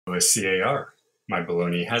O-S-C-A-R. My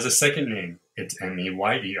bologna has a second name. It's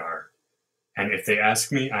M-E-Y-E-R. And if they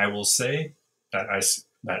ask me, I will say that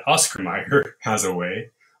Oscar Mayer has a way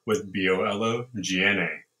with B-O-L-O-G-N-A.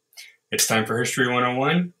 It's time for History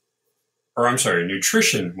 101,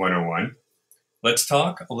 Nutrition 101. Let's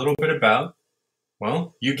talk a little bit about,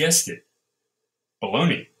 well, you guessed it,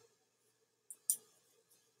 bologna.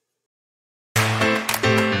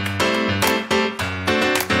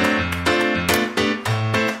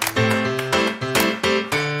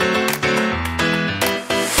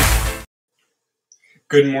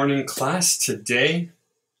 Good morning, class. Today,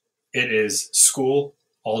 it is school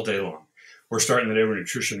all day long. We're starting the day with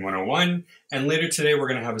Nutrition 101, and later today we're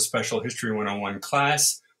going to have a special History 101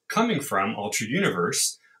 class coming from Altered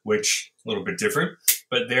Universe, which a little bit different,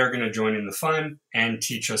 but they're going to join in the fun and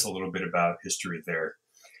teach us a little bit about history there.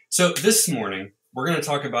 So this morning, we're going to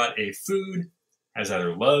talk about a food as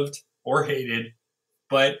either loved or hated,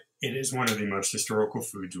 but it is one of the most historical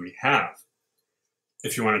foods we have.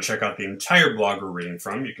 If you want to check out the entire blog we're reading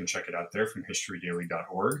from, you can check it out there from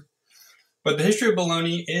historydaily.org. But the history of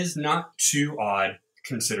bologna is not too odd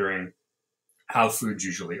considering how foods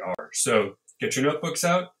usually are. So get your notebooks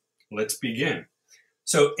out. Let's begin.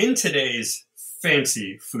 So in today's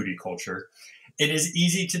fancy foodie culture, it is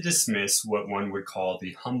easy to dismiss what one would call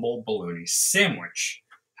the humble bologna sandwich.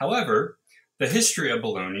 However, the history of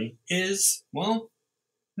bologna is, well,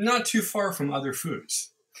 not too far from other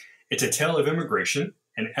foods. It's a tale of immigration,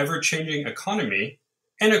 an ever-changing economy,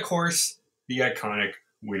 and of course, the iconic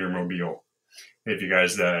Wienermobile. If you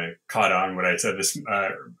guys caught on what I said this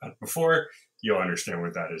before, you'll understand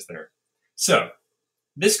what that is there. So,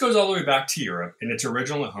 this goes all the way back to Europe in its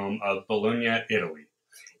original home of Bologna, Italy.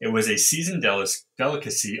 It was a seasoned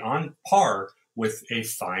delicacy on par with a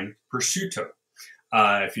fine prosciutto.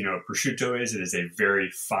 If you know what prosciutto is, it is a very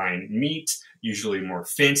fine meat, usually more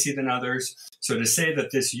fancy than others. So to say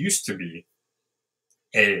that this used to be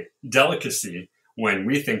a delicacy when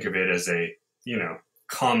we think of it as a,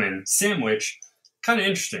 common sandwich, kind of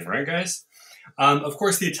interesting, right, guys? Of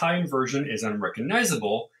course, the Italian version is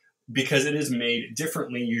unrecognizable because it is made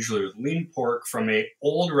differently, usually with lean pork from an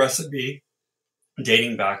old recipe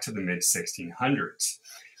dating back to the mid-1600s.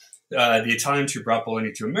 The Italians who brought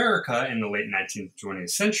bologna to America in the late 19th, 20th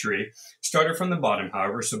century started from the bottom,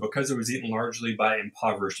 however, so because it was eaten largely by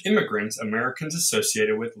impoverished immigrants, Americans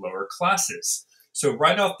associated with lower classes. So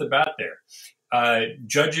right off the bat there,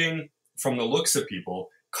 judging from the looks of people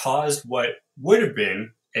caused what would have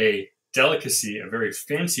been a delicacy, a very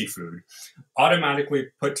fancy food, automatically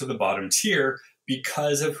put to the bottom tier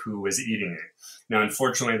because of who was eating it. Now,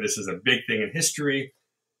 unfortunately, this is a big thing in history.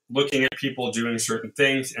 Looking at people doing certain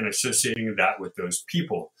things and associating that with those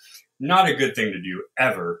people. Not a good thing to do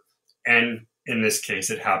ever. And in this case,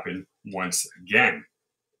 it happened once again.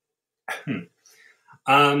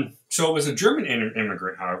 So it was a German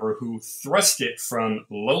immigrant, however, who thrust it from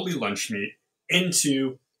lowly lunch meat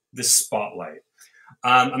into the spotlight.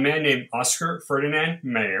 A man named Oscar Ferdinand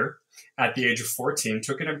Mayer, at the age of 14,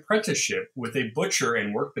 took an apprenticeship with a butcher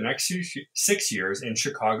and worked the next 6 years in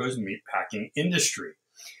Chicago's meatpacking industry.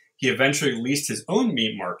 He eventually leased his own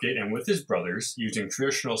meat market and with his brothers, using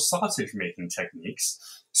traditional sausage-making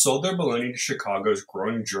techniques, sold their bologna to Chicago's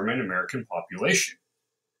growing German-American population.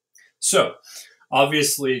 So,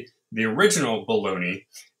 obviously, the original bologna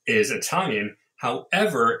is Italian.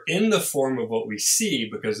 However, in the form of what we see,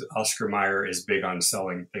 because Oscar Mayer is big on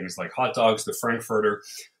selling things like hot dogs, the Frankfurter,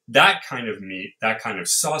 that kind of meat, that kind of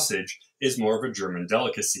sausage is more of a German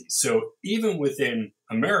delicacy. So even within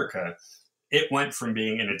America, it went from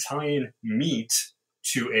being an Italian meat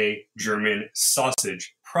to a German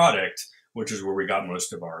sausage product, which is where we got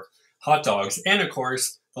most of our hot dogs and, of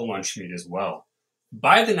course, the lunch meat as well.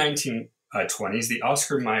 By the 1920s, the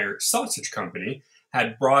Oscar Mayer Sausage Company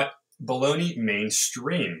had brought bologna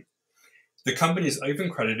mainstream. The company is even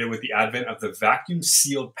credited with the advent of the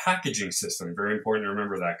vacuum-sealed packaging system, very important to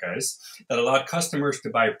remember that, guys, that allowed customers to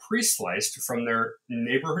buy pre-sliced from their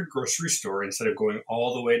neighborhood grocery store instead of going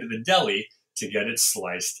all the way to the deli to get it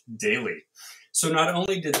sliced daily. So not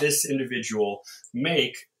only did this individual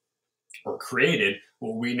make or created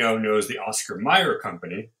what we now know as the Oscar Mayer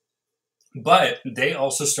Company, but they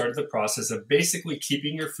also started the process of basically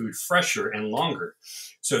keeping your food fresher and longer.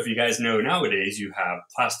 So if you guys know nowadays, you have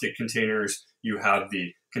plastic containers, you have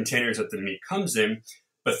the containers that the meat comes in,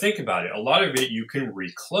 but think about it. A lot of it you can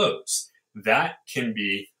reclose. That can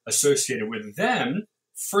be associated with them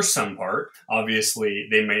for some part. Obviously,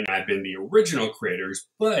 they may not have been the original creators,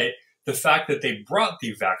 but the fact that they brought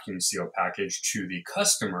the vacuum seal package to the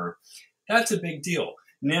customer, that's a big deal.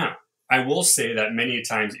 Now, I will say that many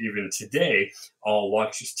times, even today, I'll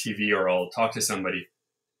watch TV or I'll talk to somebody,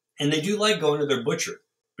 and they do like going to their butcher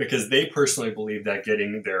because they personally believe that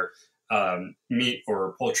getting their meat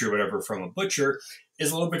or poultry or whatever from a butcher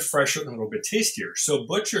is a little bit fresher and a little bit tastier. So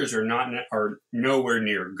butchers are nowhere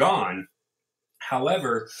near gone.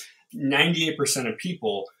 However, 98% of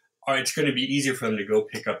people it's going to be easier for them to go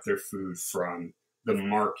pick up their food from the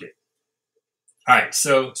market. All right,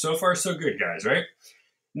 so far so good, guys, right?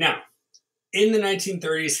 Now, in the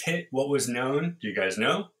 1930s hit what was known, do you guys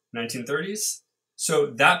know, 1930s? So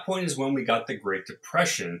that point is when we got the Great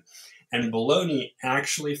Depression, and bologna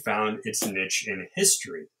actually found its niche in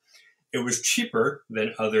history. It was cheaper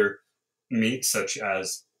than other meats such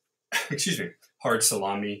as, hard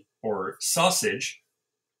salami or sausage,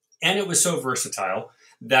 and it was so versatile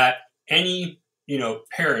that any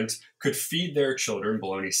parent could feed their children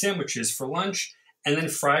bologna sandwiches for lunch and then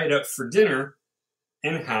fry it up for dinner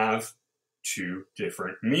and have 2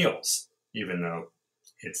 different meals, even though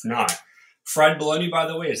it's not. Fried bologna, by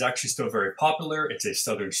the way, is actually still very popular. It's a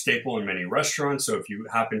Southern staple in many restaurants. So if you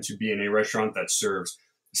happen to be in a restaurant that serves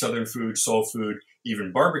Southern food, soul food,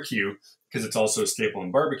 even barbecue, because it's also a staple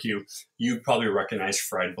in barbecue, you probably recognize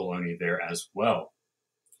fried bologna there as well.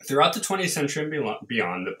 Throughout the 20th century and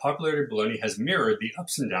beyond, the popularity of bologna has mirrored the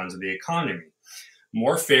ups and downs of the economy.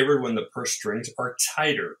 More favored when the purse strings are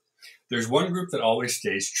tighter. There's one group that always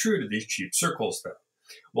stays true to these cheap circles, though.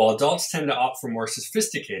 While adults tend to opt for more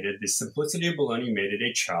sophisticated, the simplicity of bologna made it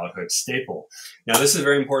a childhood staple. Now, this is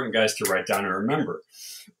very important, guys, to write down and remember.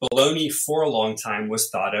 Bologna, for a long time, was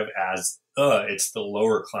thought of as, it's the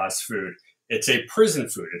lower class food. It's a prison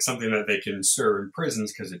food. It's something that they can serve in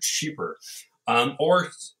prisons because it's cheaper. Or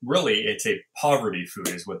really, it's a poverty food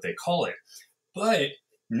is what they call it. But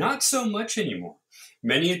not so much anymore.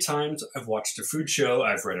 Many a times I've watched a food show,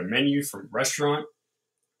 I've read a menu from a restaurant,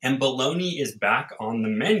 and bologna is back on the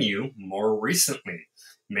menu more recently.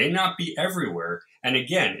 May not be everywhere. And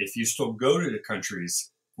again, if you still go to the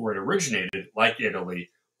countries where it originated, like Italy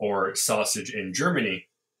or sausage in Germany,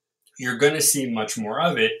 you're going to see much more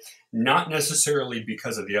of it, not necessarily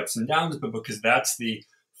because of the ups and downs, but because that's the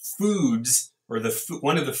foods or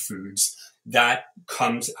one of the foods that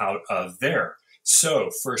comes out of there. So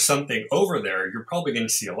for something over there, you're probably going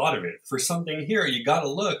to see a lot of it. For something here, you got to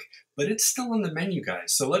look, but it's still on the menu,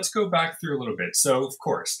 guys. So let's go back through a little bit. So of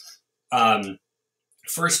course,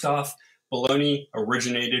 first off, bologna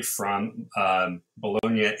originated from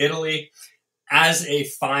Bologna, Italy as a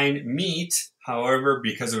fine meat. However,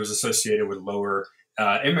 because it was associated with lower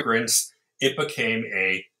immigrants, it became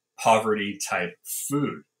a poverty type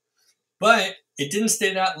food. But it didn't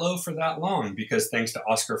stay that low for that long because thanks to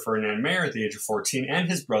Oscar Ferdinand Mayer at the age of 14 and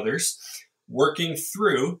his brothers, working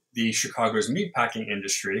through the Chicago's meatpacking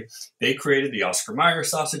industry, they created the Oscar Mayer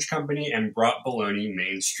Sausage Company and brought bologna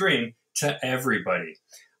mainstream to everybody.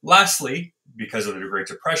 Lastly, because of the Great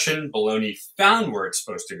Depression, bologna found where it's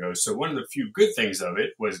supposed to go. So one of the few good things of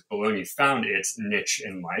it was bologna found its niche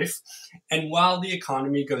in life. And while the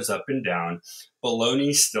economy goes up and down,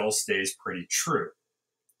 bologna still stays pretty true.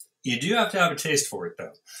 You do have to have a taste for it,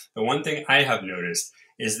 though. The one thing I have noticed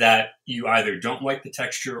is that you either don't like the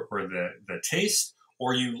texture or the taste,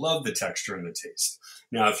 or you love the texture and the taste.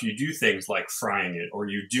 Now, if you do things like frying it, or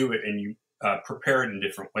you do it and you prepare it in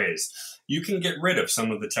different ways, you can get rid of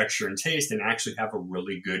some of the texture and taste and actually have a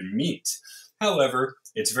really good meat. However,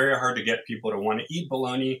 it's very hard to get people to want to eat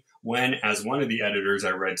bologna when, as one of the editors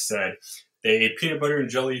I read said, they ate peanut butter and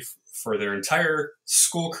jelly for their entire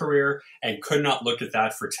school career and could not look at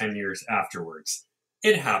that for 10 years afterwards.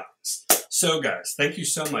 It happens. So guys, thank you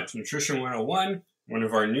so much. Nutrition 101, one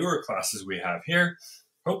of our newer classes we have here.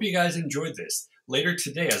 Hope you guys enjoyed this. Later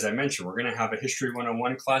today, as I mentioned, we're going to have a History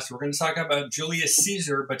 101 class. We're going to talk about Julius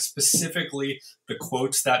Caesar, but specifically the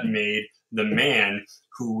quotes that made the man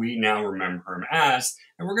who we now remember him as,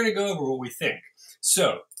 and we're going to go over what we think.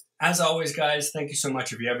 So, as always, guys, thank you so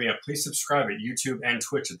much. If you haven't yet, please subscribe at YouTube and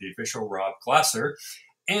Twitch at the official Rob Glasser.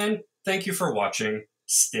 And thank you for watching.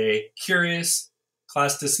 Stay curious.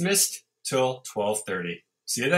 Class dismissed till 12:30. See you then.